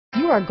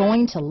are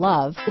going to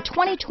love the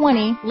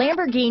 2020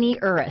 Lamborghini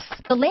Urus.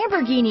 The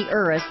Lamborghini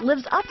Urus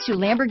lives up to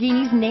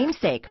Lamborghini's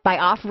namesake by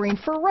offering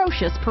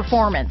ferocious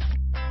performance.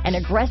 An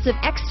aggressive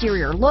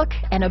exterior look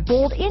and a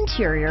bold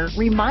interior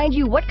remind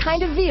you what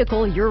kind of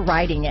vehicle you're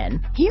riding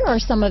in. Here are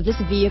some of this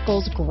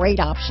vehicle's great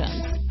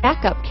options: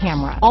 backup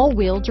camera,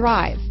 all-wheel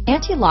drive,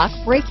 anti-lock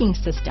braking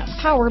system,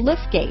 power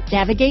liftgate,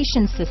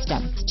 navigation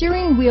system,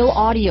 steering wheel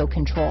audio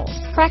controls,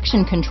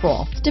 traction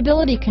control,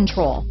 stability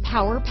control,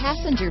 power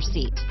passenger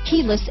seat,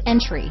 keyless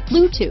entry,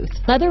 Bluetooth,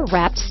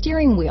 leather-wrapped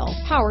steering wheel,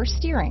 power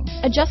steering,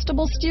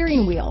 adjustable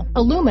steering wheel,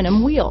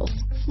 aluminum wheels,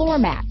 floor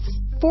mats,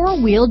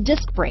 four-wheel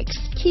disc brakes,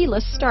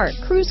 keyless start,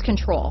 cruise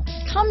control.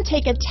 Come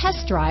take a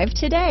test drive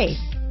today.